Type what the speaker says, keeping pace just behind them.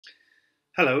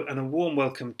Hello and a warm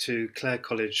welcome to Clare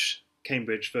College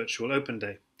Cambridge Virtual Open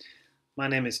Day. My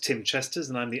name is Tim Chesters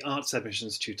and I'm the Arts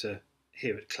Admissions Tutor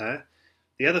here at Clare.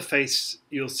 The other face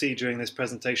you'll see during this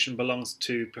presentation belongs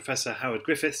to Professor Howard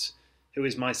Griffiths, who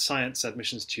is my Science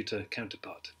Admissions Tutor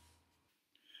counterpart.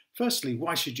 Firstly,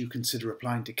 why should you consider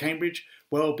applying to Cambridge?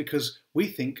 Well, because we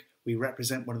think we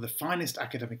represent one of the finest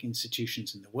academic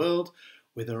institutions in the world,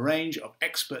 with a range of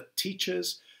expert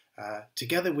teachers,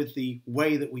 together with the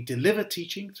way that we deliver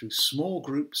teaching through small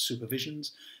group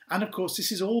supervisions. And of course,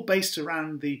 this is all based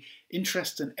around the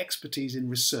interest and expertise in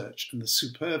research and the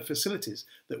superb facilities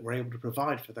that we're able to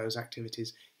provide for those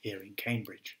activities here in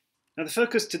Cambridge. Now, the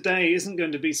focus today isn't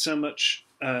going to be so much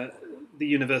the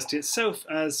university itself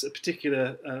as a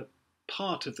particular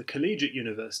part of the collegiate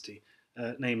university,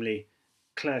 namely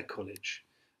Clare College.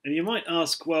 And you might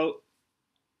ask, well,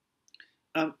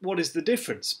 what is the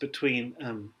difference between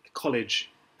the college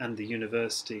and the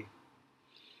university?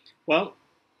 Well,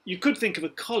 you could think of a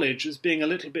college as being a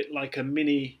little bit like a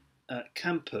mini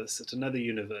campus at another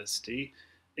university.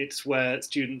 It's where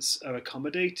students are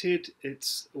accommodated,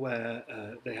 it's where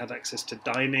they have access to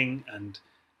dining and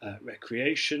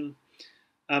recreation.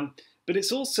 But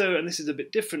it's also, and this is a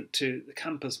bit different to the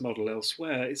campus model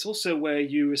elsewhere, it's also where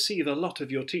you receive a lot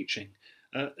of your teaching,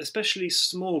 especially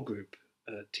small group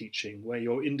teaching, where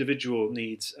your individual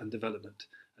needs and development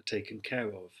are taken care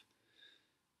of.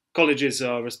 Colleges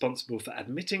are responsible for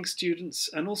admitting students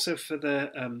and also for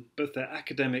their, both their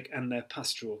academic and their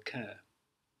pastoral care.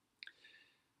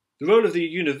 The role of the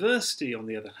university, on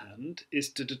the other hand, is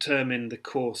to determine the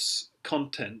course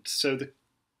content. So the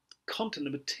content,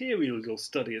 the material you'll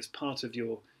study as part of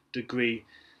your degree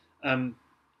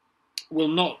will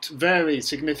not vary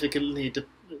significantly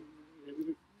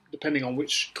depending on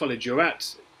which college you're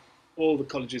at. All the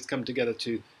colleges come together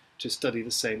to study the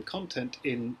same content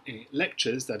in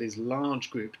lectures, that is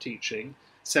large group teaching,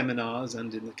 seminars,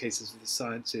 and in the cases of the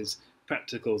sciences,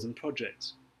 practicals and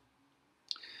projects.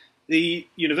 The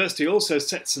university also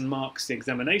sets and marks the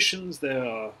examinations. They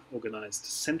are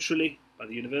organised centrally by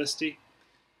the university,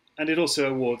 and it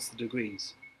also awards the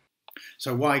degrees.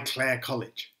 So why Clare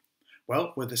College?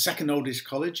 Well, we're the second oldest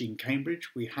college in Cambridge.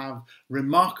 We have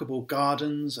remarkable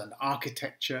gardens and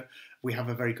architecture. We have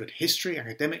a very good history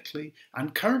academically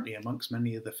and currently amongst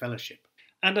many of the fellowship.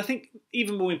 And I think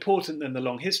even more important than the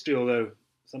long history, although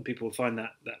some people find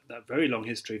that very long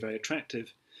history very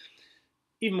attractive,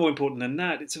 even more important than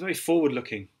that, it's a very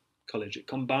forward-looking college. It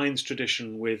combines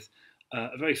tradition with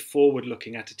a very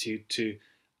forward-looking attitude to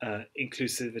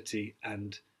inclusivity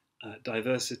and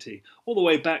diversity, all the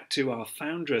way back to our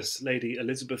foundress, Lady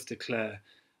Elizabeth de Clare,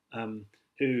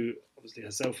 who obviously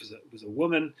herself was a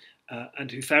woman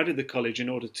and who founded the college in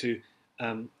order to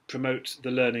promote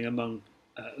the learning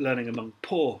among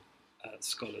poor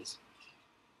scholars.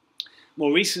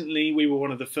 More recently, we were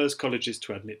one of the first colleges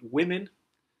to admit women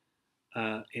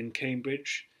in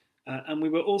Cambridge, and we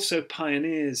were also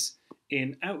pioneers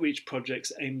in outreach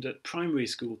projects aimed at primary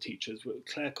school teachers.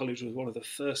 Clare College was one of the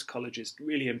first colleges to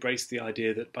really embrace the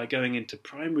idea that by going into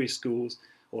primary schools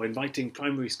or inviting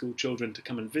primary school children to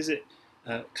come and visit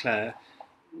Clare,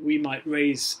 we might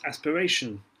raise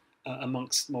aspiration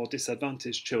amongst more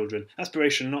disadvantaged children.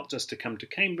 Aspiration not just to come to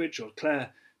Cambridge or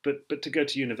Clare, but to go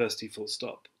to university full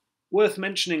stop. Worth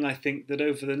mentioning, I think, that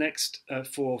over the next 4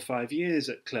 or 5 years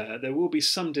at Clare, there will be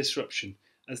some disruption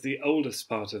as the oldest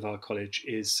part of our college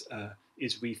is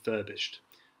refurbished.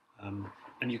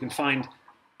 And you can find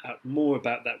out more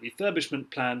about that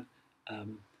refurbishment plan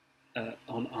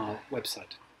on our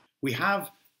website. We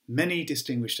have many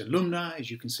distinguished alumni, as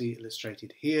you can see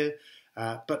illustrated here,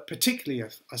 but particularly,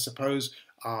 I suppose,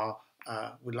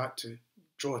 we'd like to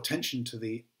draw attention to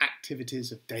the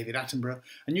activities of David Attenborough,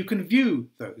 and you can view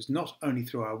those not only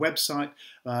through our website,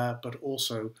 but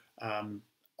also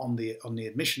on the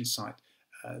admissions site.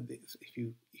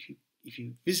 If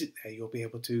you visit there, you'll be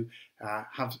able to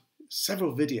have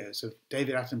several videos of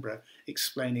David Attenborough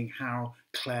explaining how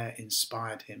Clare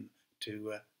inspired him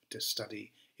to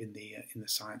study in the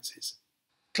sciences.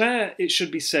 Clare, it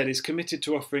should be said, is committed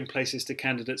to offering places to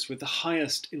candidates with the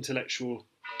highest intellectual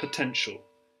potential.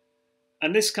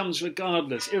 And this comes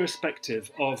regardless,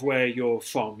 irrespective of where you're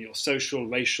from, your social,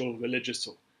 racial, religious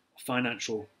or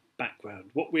financial background.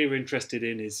 What we're interested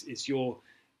in is your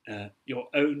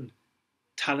own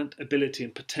talent, ability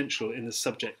and potential in the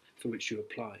subject for which you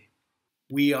apply.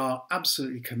 We are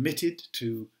absolutely committed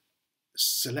to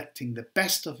selecting the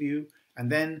best of you,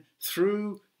 and then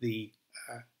through the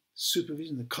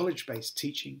supervision, the college-based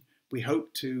teaching, we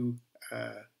hope to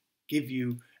give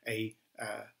you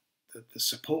the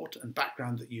support and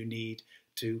background that you need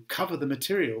to cover the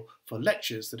material for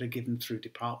lectures that are given through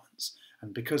departments.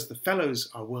 And because the fellows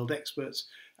are world experts,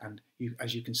 and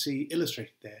as you can see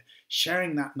illustrated there,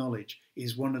 sharing that knowledge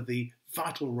is one of the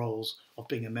vital roles of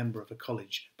being a member of a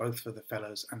college, both for the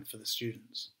fellows and for the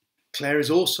students. Clare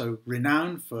is also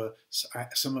renowned for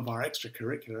some of our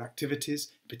extracurricular activities.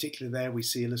 In particular there we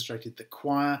see illustrated the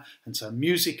choir, and so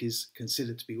music is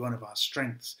considered to be one of our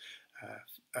strengths,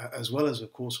 as well as,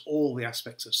 of course, all the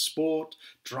aspects of sport,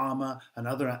 drama and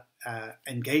other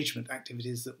engagement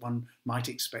activities that one might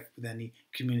expect with any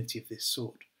community of this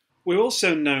sort. We're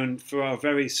also known for our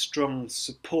very strong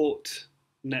support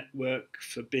network,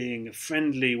 for being a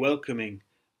friendly, welcoming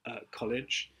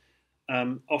college,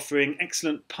 offering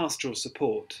excellent pastoral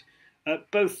support,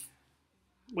 both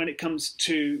when it comes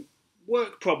to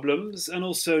work problems and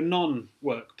also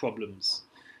non-work problems.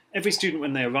 Every student,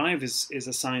 when they arrive, is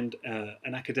assigned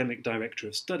an academic director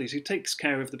of studies who takes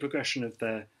care of the progression of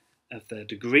their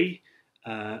degree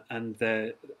and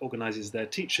organises their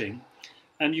teaching.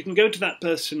 And you can go to that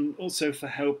person also for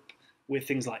help with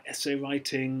things like essay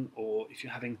writing, or if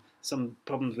you're having some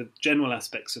problems with general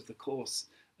aspects of the course,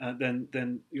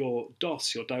 then your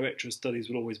DOS, your director of studies,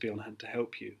 will always be on hand to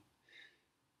help you.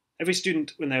 Every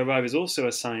student, when they arrive, is also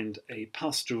assigned a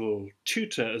pastoral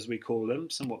tutor, as we call them,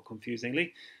 somewhat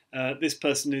confusingly. This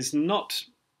person is not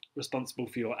responsible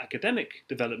for your academic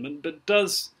development, but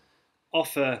does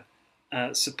offer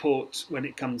support when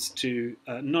it comes to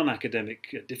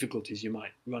non-academic difficulties you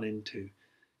might run into.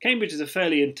 Cambridge is a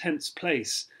fairly intense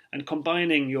place, and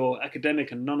combining your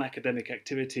academic and non-academic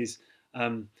activities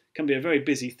can be a very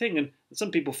busy thing, and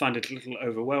some people find it a little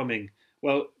overwhelming.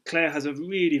 Well, Clare has a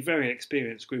really very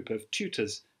experienced group of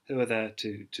tutors who are there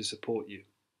to support you.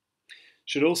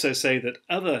 Should also say that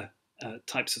other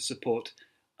types of support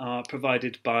are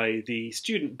provided by the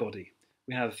student body.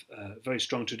 We have a very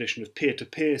strong tradition of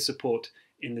peer-to-peer support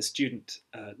in the student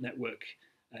network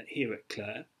here at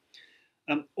Clare.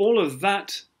 All of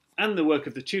that and the work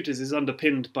of the tutors is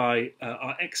underpinned by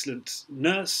our excellent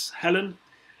nurse, Helen,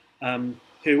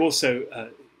 who also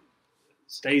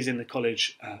stays in the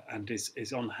college and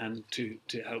is on hand to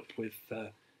help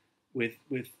with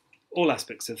all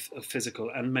aspects of physical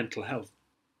and mental health.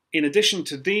 In addition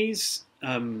to these,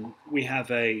 we have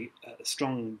a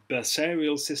strong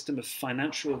bursarial system of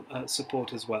financial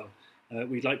support as well.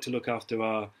 We'd like to look after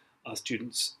our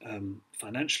students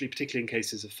financially, particularly in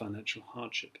cases of financial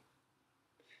hardship.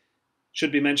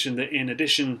 Should be mentioned that in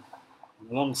addition,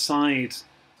 alongside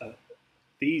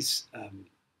these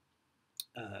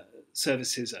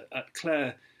services at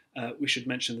Clare, we should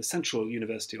mention the central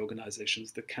university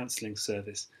organisations, the Counselling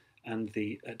Service and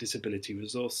the Disability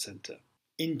Resource Centre.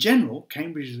 In general,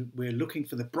 Cambridge, we're looking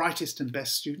for the brightest and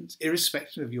best students,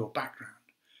 irrespective of your background.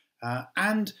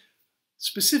 And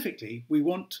specifically, we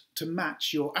want to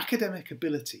match your academic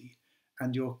ability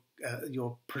and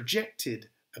your projected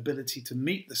ability to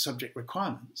meet the subject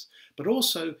requirements, but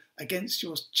also against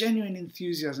your genuine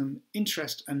enthusiasm,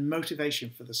 interest and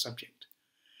motivation for the subject.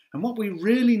 And what we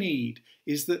really need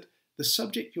is that the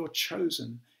subject you're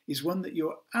chosen is one that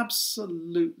you're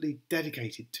absolutely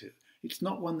dedicated to. It's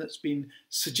not one that's been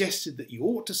suggested that you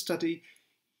ought to study.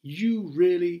 You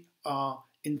really are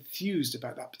enthused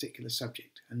about that particular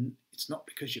subject, and it's not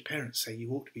because your parents say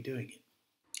you ought to be doing it.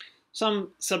 Some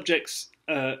subjects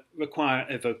require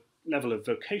a level of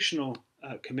vocational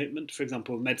commitment, for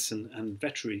example, medicine and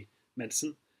veterinary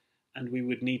medicine, and we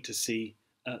would need to see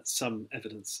some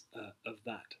evidence of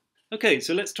that. Okay,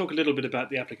 so let's talk a little bit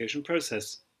about the application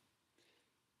process.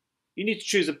 You need to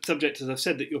choose a subject, as I've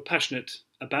said, that you're passionate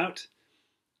about,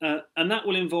 and that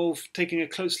will involve taking a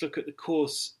close look at the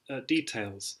course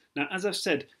details. Now, as I've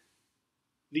said,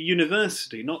 the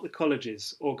university, not the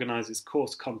colleges, organises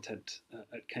course content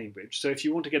at Cambridge. So if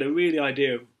you want to get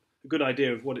a good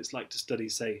idea of what it's like to study,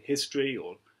 say, history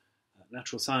or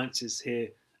natural sciences here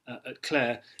at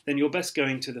Clare, then you're best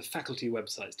going to the faculty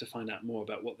websites to find out more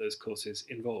about what those courses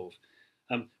involve.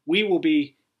 We will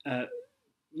be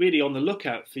really on the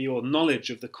lookout for your knowledge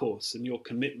of the course and your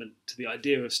commitment to the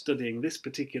idea of studying this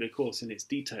particular course in its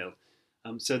detail.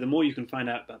 So the more you can find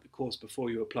out about the course before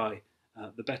you apply,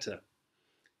 the better.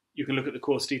 You can look at the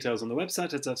course details on the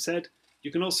website, as I've said.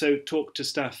 You can also talk to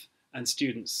staff and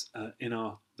students in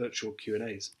our virtual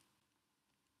Q&As.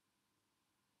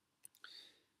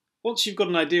 Once you've got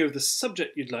an idea of the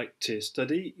subject you'd like to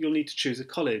study, you'll need to choose a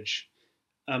college.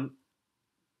 I've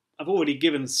already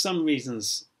given some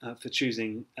reasons for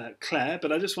choosing Clare,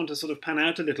 but I just want to sort of pan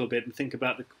out a little bit and think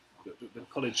about the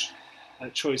college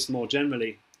choice more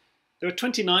generally. There are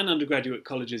 29 undergraduate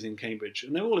colleges in Cambridge,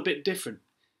 and they're all a bit different.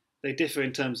 They differ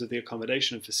in terms of the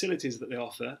accommodation and facilities that they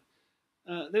offer,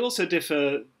 They also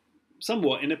differ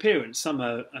somewhat in appearance. Some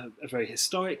are very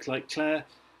historic, like Clare,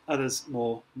 others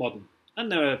more modern.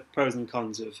 And there are pros and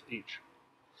cons of each.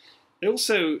 They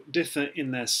also differ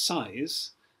in their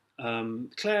size.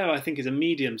 Clare, I think, is a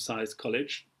medium-sized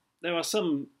college. There are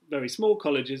some very small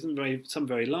colleges and some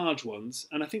very large ones.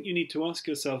 And I think you need to ask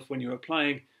yourself when you're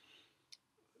applying,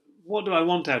 what do I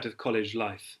want out of college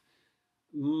life?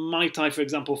 Might I, for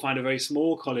example, find a very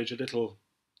small college a little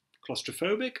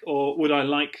claustrophobic, or would I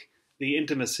like the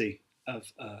intimacy of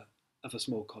a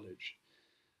small college?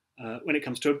 When it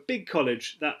comes to a big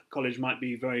college, that college might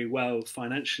be very well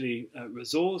financially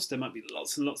resourced. There might be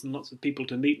lots and lots and lots of people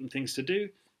to meet and things to do,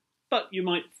 but you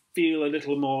might feel a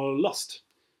little more lost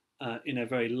in a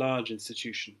very large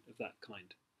institution of that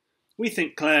kind. We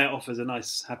think Clare offers a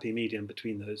nice happy medium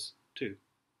between those two.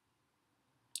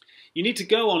 You need to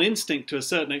go on instinct to a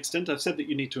certain extent. I've said that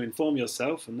you need to inform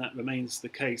yourself, and that remains the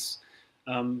case.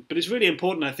 But it's really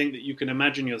important, I think, that you can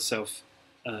imagine yourself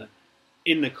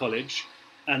in the college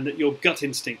and that your gut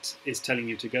instinct is telling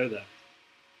you to go there.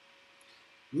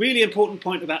 Really important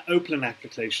point about open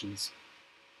applications.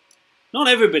 Not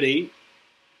everybody,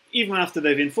 even after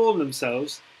they've informed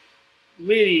themselves,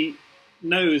 really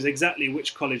knows exactly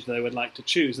which college they would like to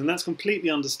choose, and that's completely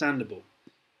understandable.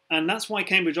 And that's why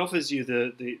Cambridge offers you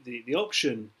the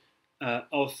option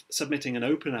of submitting an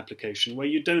open application where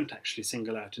you don't actually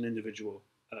single out an individual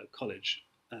college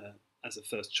as a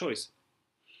first choice.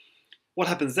 What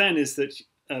happens then is that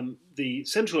the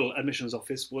central admissions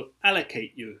office will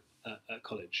allocate you a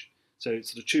college, so it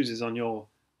sort of chooses on your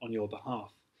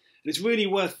behalf. And it's really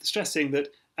worth stressing that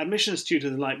admissions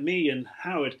tutors like me and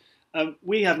Howard,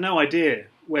 we have no idea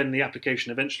when the application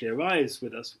eventually arrives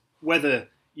with us whether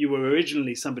you were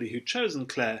originally somebody who'd chosen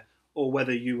Clare or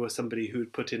whether you were somebody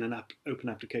who'd put in an open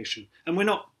application. And we're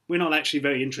not actually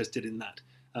very interested in that.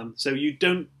 So you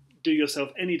don't do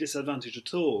yourself any disadvantage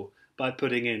at all by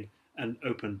putting in an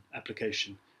open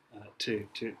application to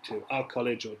our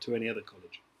college or to any other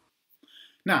college.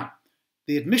 Now,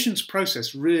 the admissions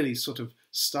process really sort of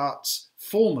starts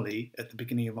formally at the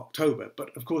beginning of October,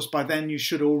 but of course by then you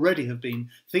should already have been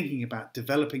thinking about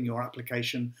developing your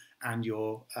application and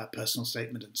your personal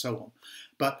statement and so on.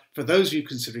 But for those of you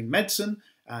considering medicine,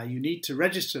 you need to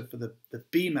register for the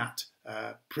BMAT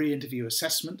pre-interview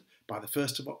assessment by the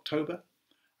 1st of October.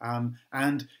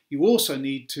 And you also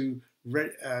need to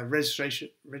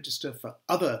register for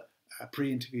other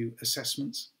pre-interview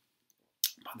assessments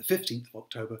by the 15th of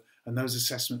October, and those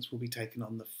assessments will be taken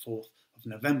on the 4th of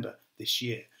November this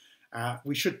year.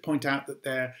 We should point out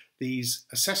that these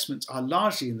assessments are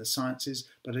largely in the sciences,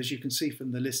 but as you can see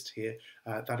from the list here,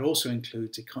 that also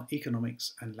includes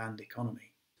economics and land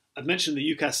economy. I've mentioned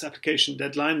the UCAS application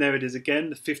deadline. There it is again,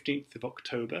 the 15th of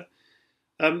October.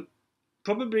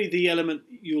 Probably the element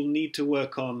you'll need to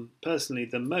work on personally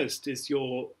the most is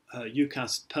your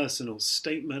UCAS personal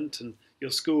statement, and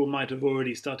your school might have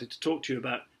already started to talk to you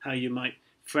about how you might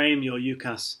frame your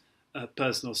UCAS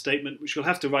personal statement, which you'll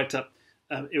have to write up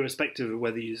irrespective of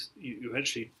whether you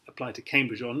eventually apply to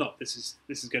Cambridge or not. This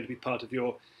is going to be part of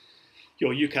your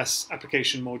UCAS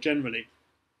application more generally.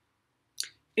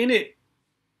 In it,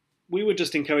 we would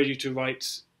just encourage you to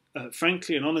write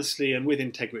frankly and honestly and with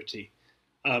integrity.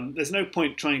 There's no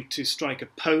point trying to strike a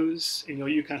pose in your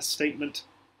UCAS statement,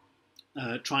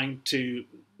 trying to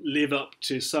live up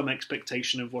to some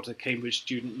expectation of what a Cambridge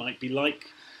student might be like.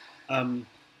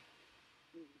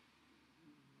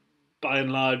 By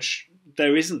and large,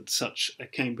 there isn't such a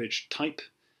Cambridge type,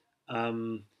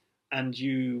 and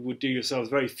you would do yourselves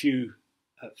very few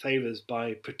favours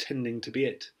by pretending to be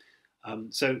it.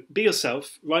 So be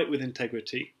yourself, write with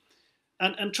integrity,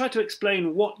 and try to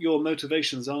explain what your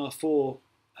motivations are for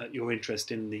your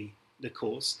interest in the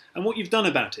course and what you've done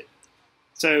about it.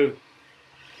 So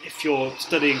if you're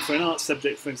studying for an arts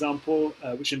subject, for example,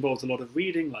 which involves a lot of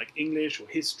reading, like English or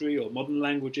history or modern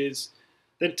languages,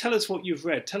 then tell us what you've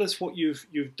read. Tell us what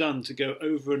you've done to go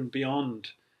over and beyond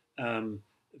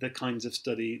the kinds of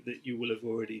study that you will have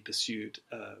already pursued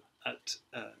at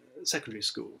secondary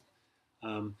school,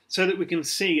 so that we can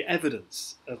see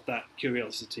evidence of that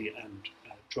curiosity and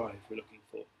drive we're looking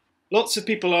for. Lots of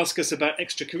people ask us about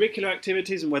extracurricular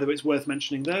activities and whether it's worth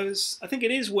mentioning those. I think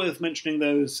it is worth mentioning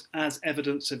those as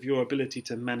evidence of your ability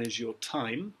to manage your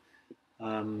time.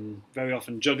 Very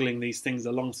often juggling these things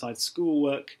alongside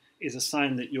schoolwork is a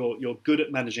sign that you're good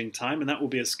at managing time, and that will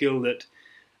be a skill that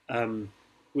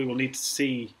we will need to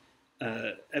see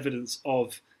evidence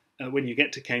of when you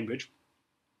get to Cambridge.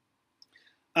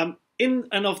 In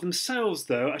and of themselves,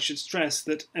 though, I should stress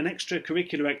that an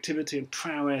extracurricular activity and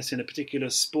prowess in a particular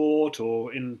sport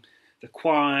or in the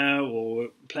choir or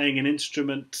playing an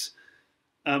instrument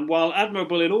while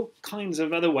admirable in all kinds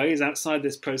of other ways outside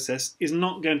this process, is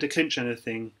not going to clinch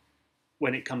anything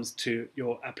when it comes to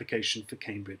your application for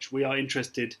Cambridge. We are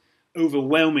interested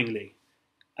overwhelmingly,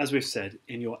 as we've said,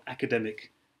 in your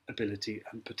academic ability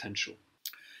and potential.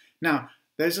 Now,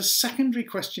 there's a secondary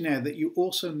questionnaire that you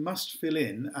also must fill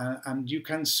in, and you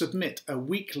can submit a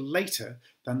week later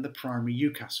than the primary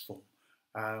UCAS form.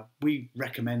 We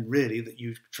recommend really that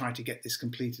you try to get this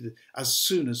completed as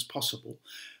soon as possible.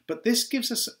 But this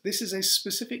is a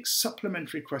specific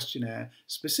supplementary questionnaire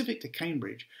specific to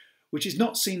Cambridge, which is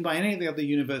not seen by any of the other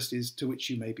universities to which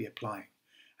you may be applying.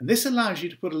 And this allows you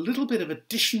to put a little bit of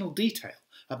additional detail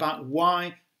about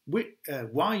why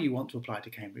you want to apply to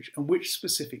Cambridge and which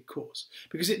specific course.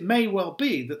 Because it may well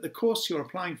be that the course you're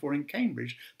applying for in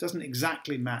Cambridge doesn't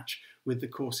exactly match with the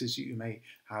courses you may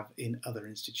have in other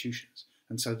institutions.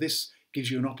 And so this gives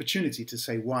you an opportunity to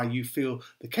say why you feel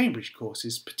the Cambridge course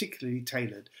is particularly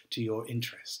tailored to your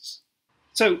interests.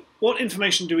 So what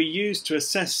information do we use to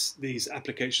assess these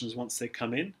applications once they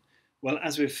come in? Well,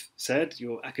 as we've said,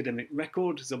 your academic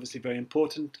record is obviously very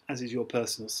important, as is your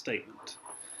personal statement.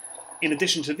 In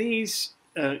addition to these,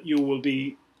 you will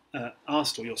be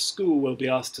asked, or your school will be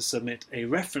asked, to submit a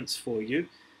reference for you.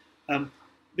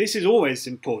 This is always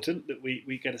important, that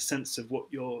we get a sense of what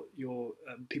your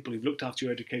people who've looked after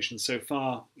your education so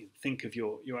far think of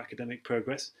your academic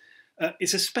progress.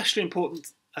 It's especially important,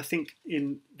 I think,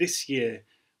 in this year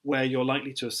where you're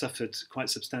likely to have suffered quite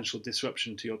substantial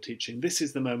disruption to your teaching. This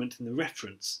is the moment in the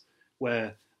reference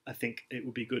where I think it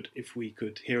would be good if we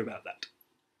could hear about that.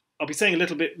 I'll be saying a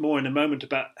little bit more in a moment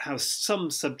about how some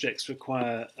subjects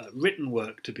require written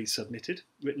work to be submitted,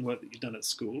 written work that you've done at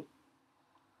school.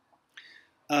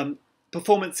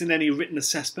 Performance in any written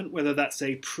assessment, whether that's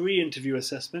a pre-interview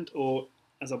assessment or,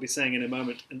 as I'll be saying in a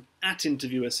moment, an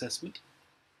at-interview assessment.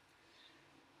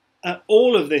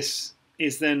 All of this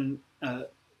is then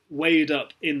weighed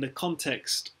up in the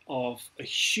context of a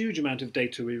huge amount of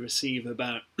data we receive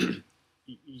about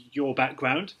your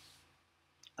background,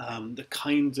 the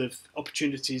kinds of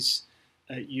opportunities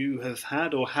you have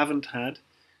had or haven't had,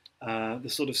 the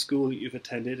sort of school that you've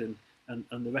attended,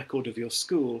 and the record of your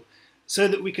school, so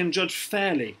that we can judge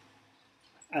fairly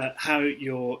how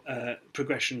your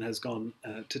progression has gone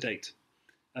to date.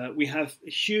 We have a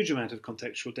huge amount of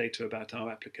contextual data about our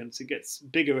applicants. It gets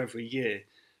bigger every year,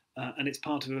 and it's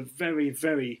part of a very,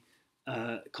 very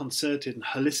concerted and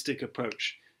holistic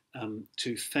approach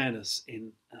to fairness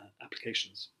in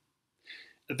applications.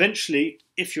 Eventually,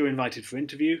 if you're invited for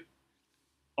interview,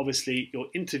 obviously your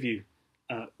interview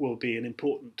will be an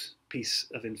important piece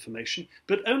of information,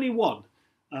 but only one.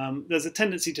 There's a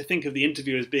tendency to think of the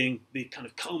interview as being the kind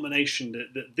of culmination,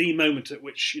 the moment at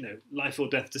which life or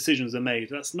death decisions are made.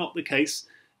 That's not the case.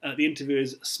 The interview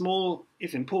is a small,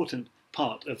 if important,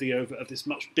 part of this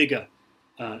much bigger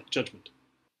judgment.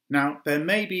 Now, there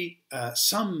may be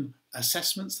some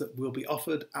assessments that will be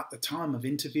offered at the time of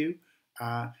interview,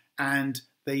 and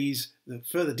the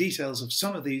further details of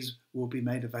some of these will be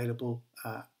made available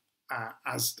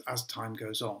as time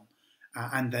goes on.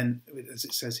 And then, as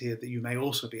it says here, that you may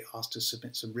also be asked to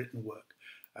submit some written work.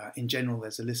 In general,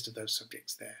 there's a list of those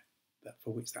subjects there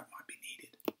for which that might be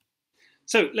needed.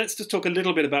 So let's just talk a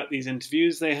little bit about these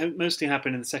interviews. They mostly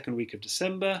happen in the second week of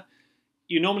December.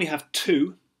 You normally have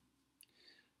two.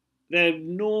 They're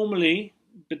normally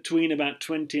between about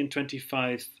 20 and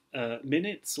 25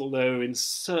 minutes, although in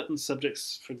certain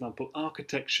subjects, for example,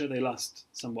 architecture, they last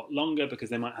somewhat longer because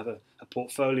they might have a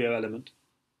portfolio element.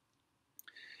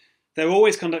 They're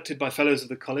always conducted by fellows of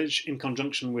the college in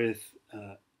conjunction with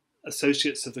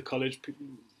associates of the college,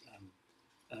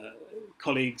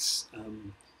 colleagues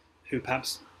who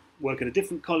perhaps work at a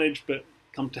different college but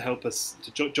come to help us,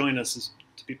 to join us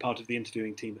to be part of the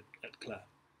interviewing team at Clare.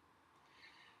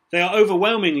 They are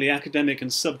overwhelmingly academic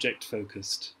and subject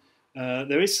focused.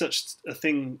 There is such a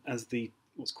thing as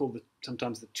what's called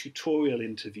sometimes the tutorial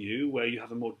interview, where you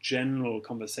have a more general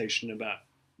conversation about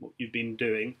what you've been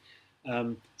doing.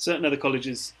 Certain other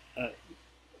colleges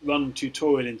run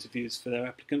tutorial interviews for their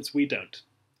applicants. We don't.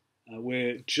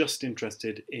 We're just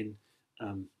interested in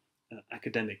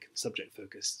academic,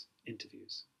 subject-focused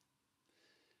interviews.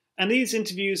 And these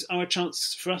interviews are a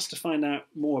chance for us to find out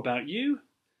more about you,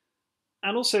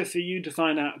 and also for you to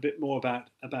find out a bit more about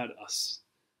us,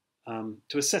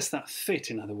 to assess that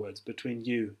fit, in other words, between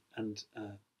you and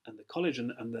the college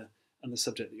and the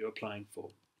subject that you're applying for.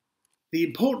 The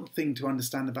important thing to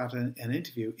understand about an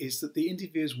interview is that the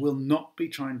interviewers will not be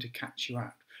trying to catch you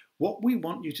out. What we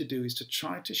want you to do is to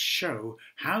try to show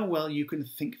how well you can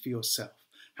think for yourself,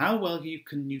 how well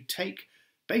you take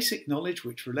basic knowledge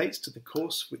which relates to the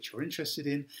course which you're interested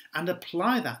in, and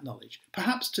apply that knowledge,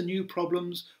 perhaps to new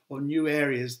problems or new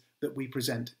areas that we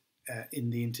present in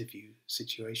the interview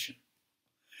situation.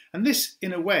 And this,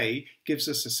 in a way, gives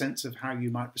us a sense of how you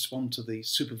might respond to the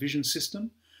supervision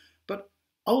system. But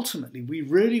ultimately, we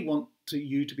really want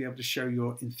you to be able to show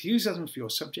your enthusiasm for your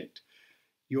subject,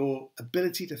 your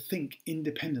ability to think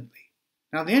independently.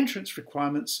 Now, the entrance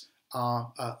requirements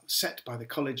are set by the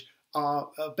college are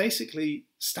basically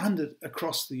standard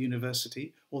across the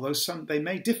university, although they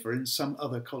may differ in some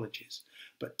other colleges.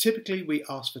 But typically, we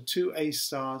ask for 2 A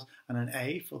stars and an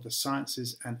A for the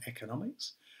sciences and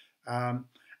economics. And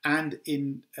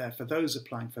for those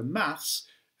applying for maths,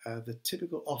 the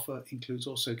typical offer includes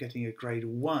also getting a grade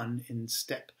 1 in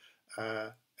STEP,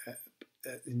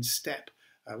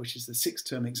 which is the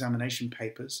 6-term examination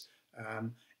papers,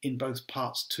 in both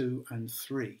parts 2 and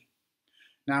 3.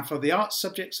 Now, for the arts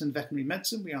subjects and veterinary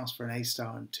medicine, we ask for an A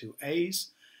star and 2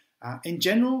 A's. In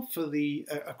general, for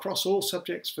across all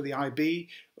subjects for the IB,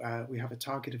 we have a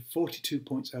target of 42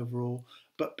 points overall,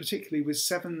 but particularly with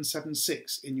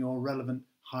 776 in your relevant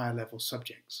higher level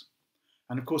subjects.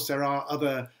 And of course, there are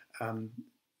other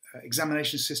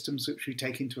examination systems which we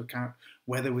take into account,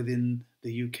 whether within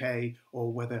the UK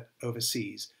or whether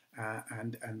overseas.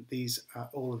 And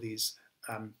all of these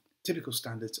typical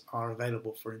standards are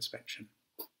available for inspection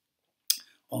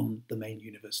on the main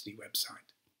university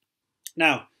website.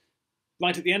 Now,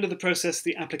 right at the end of the process,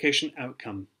 the application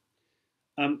outcome.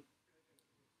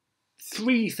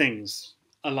 3 things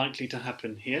are likely to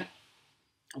happen here.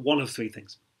 One of 3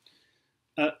 things.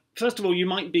 First of all, you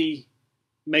might be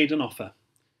made an offer,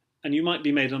 and you might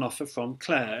be made an offer from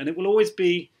Clare, and it will always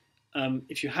be,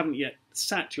 if you haven't yet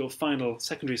sat your final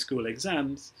secondary school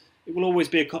exams, it will always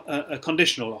be a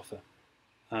conditional offer.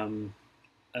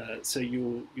 So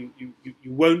you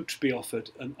won't be offered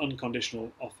an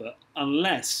unconditional offer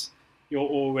unless you're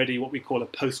already what we call a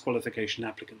post-qualification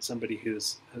applicant, somebody who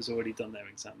has already done their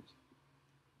exams.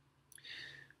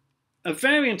 A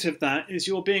variant of that is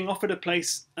you're being offered a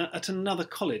place at another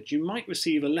college. You might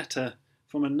receive a letter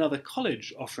from another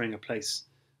college offering a place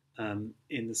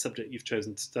in the subject you've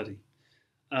chosen to study.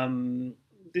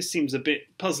 This seems a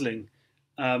bit puzzling,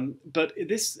 but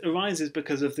this arises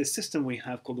because of this system we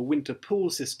have called the winter pool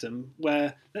system,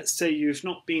 where let's say you've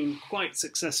not been quite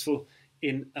successful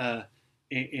in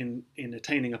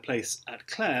attaining a place at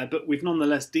Clare, but we've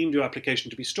nonetheless deemed your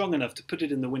application to be strong enough to put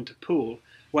it in the winter pool,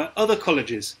 where other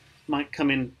colleges might come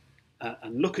in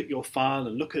and look at your file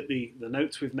and look at the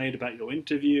notes we've made about your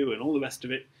interview and all the rest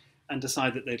of it and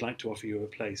decide that they'd like to offer you a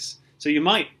place. So you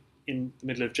might, in the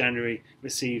middle of January,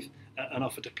 receive an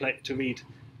offer to read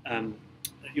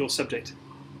your subject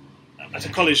at a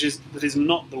college that is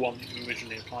not the one that you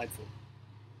originally applied for.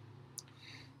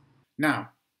 Now,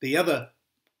 the other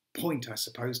point, I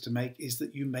suppose, to make is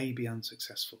that you may be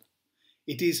unsuccessful.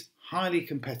 It is highly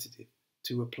competitive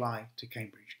to apply to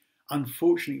Cambridge.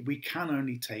 Unfortunately, we can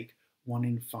only take 1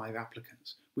 in 5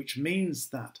 applicants, which means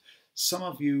that some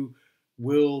of you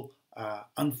will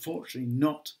unfortunately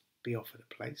not be offered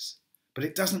a place. But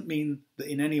it doesn't mean that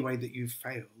in any way that you've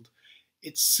failed.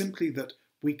 It's simply that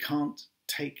we can't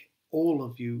take all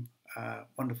of you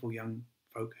wonderful young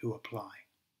folk who apply.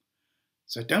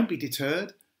 So don't be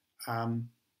deterred.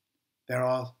 There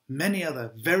are many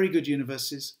other very good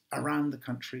universities around the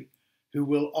country who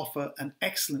will offer an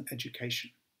excellent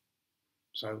education.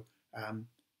 So,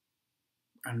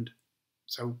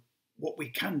 so what we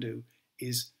can do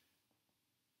is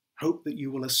hope that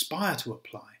you will aspire to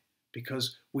apply,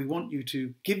 because we want you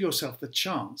to give yourself the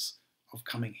chance of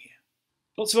coming here.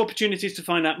 Lots of opportunities to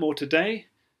find out more today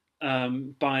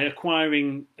by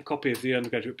acquiring a copy of the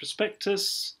undergraduate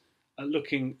prospectus, by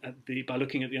looking at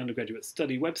the undergraduate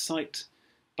study website,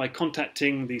 by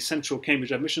contacting the Central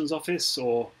Cambridge Admissions Office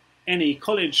or any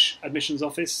college admissions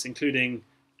office, including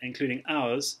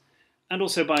ours, and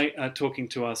also by talking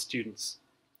to our students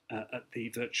at the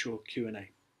virtual Q&A.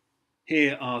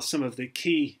 Here are some of the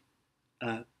key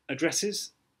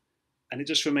addresses, and it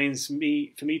just remains for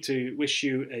me to wish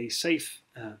you a safe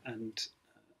and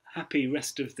happy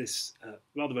rest of this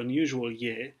rather unusual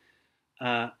year,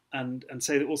 and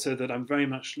say that also that I'm very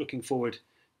much looking forward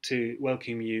to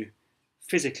welcoming you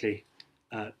physically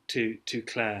to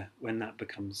Clare when that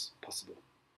becomes possible.